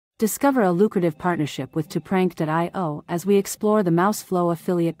Discover a lucrative partnership with toprank.io as we explore the Mouseflow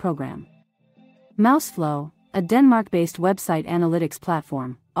affiliate program. Mouseflow, a Denmark-based website analytics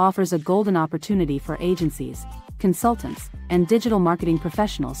platform, offers a golden opportunity for agencies, consultants, and digital marketing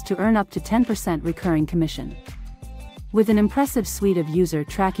professionals to earn up to 10% recurring commission. With an impressive suite of user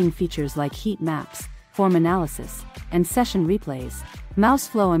tracking features like heat maps, form analysis, and session replays,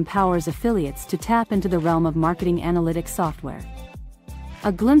 Mouseflow empowers affiliates to tap into the realm of marketing analytics software.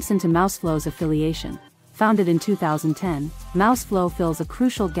 A glimpse into Mouseflow's affiliation. Founded in 2010, Mouseflow fills a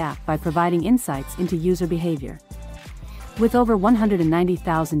crucial gap by providing insights into user behavior. With over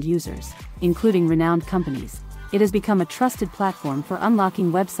 190,000 users, including renowned companies, it has become a trusted platform for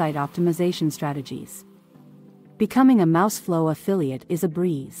unlocking website optimization strategies. Becoming a Mouseflow affiliate is a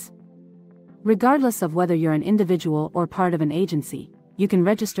breeze. Regardless of whether you're an individual or part of an agency, you can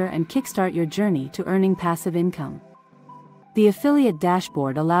register and kickstart your journey to earning passive income. The affiliate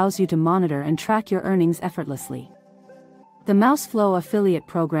dashboard allows you to monitor and track your earnings effortlessly. The Mouseflow affiliate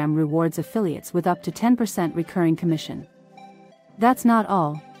program rewards affiliates with up to 10% recurring commission. That's not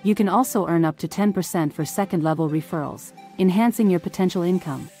all, you can also earn up to 10% for second-level referrals, enhancing your potential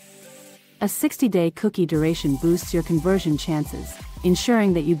income. A 60-day cookie duration boosts your conversion chances,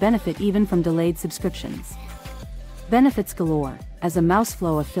 ensuring that you benefit even from delayed subscriptions. Benefits galore. As a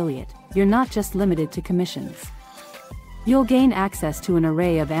Mouseflow affiliate, you're not just limited to commissions. You'll gain access to an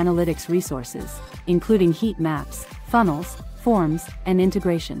array of analytics resources, including heat maps, funnels, forms, and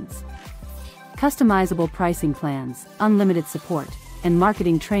integrations. Customizable pricing plans, unlimited support, and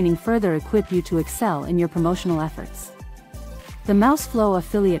marketing training further equip you to excel in your promotional efforts. The Mouseflow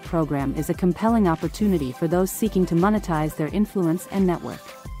affiliate program is a compelling opportunity for those seeking to monetize their influence and network.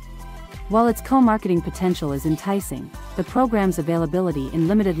 While its co-marketing potential is enticing, the program's availability in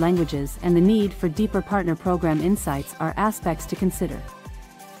limited languages and the need for deeper partner program insights are aspects to consider.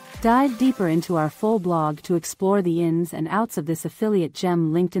 Dive deeper into our full blog to explore the ins and outs of this affiliate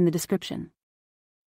gem linked in the description.